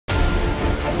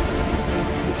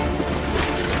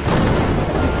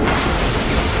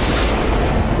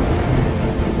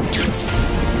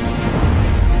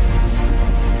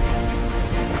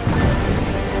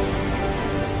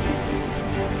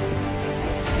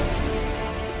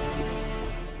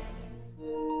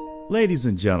Ladies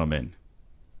and gentlemen,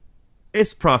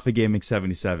 it's Prophet Gaming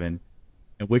 77,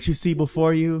 and what you see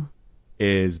before you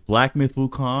is Black Myth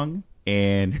Wukong,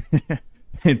 and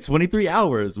in 23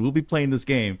 hours we'll be playing this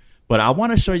game. But I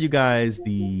want to show you guys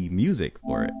the music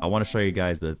for it. I want to show you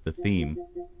guys the theme.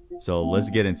 So let's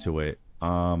get into it.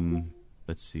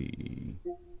 Let's see.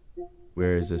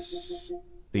 Where is this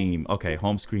theme? Okay,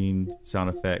 home screen, sound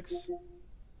effects.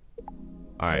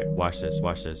 All right, watch this,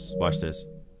 watch this, watch this.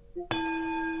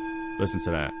 Listen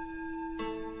to that.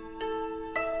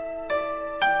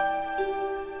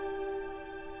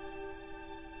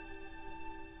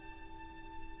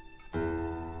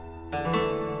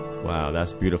 Wow,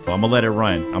 that's beautiful. I'm gonna let it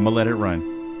run. I'm gonna let it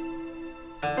run.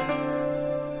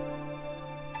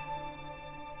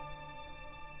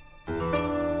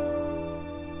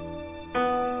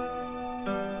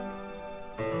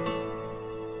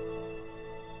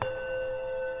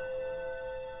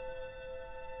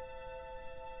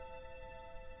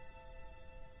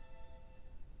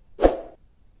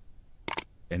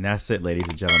 And that's it, ladies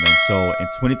and gentlemen. So in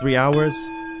 23 hours,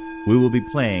 we will be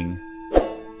playing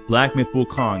Black Myth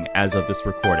Wukong as of this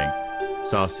recording.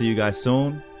 So I'll see you guys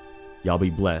soon. Y'all be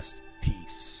blessed.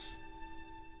 Peace.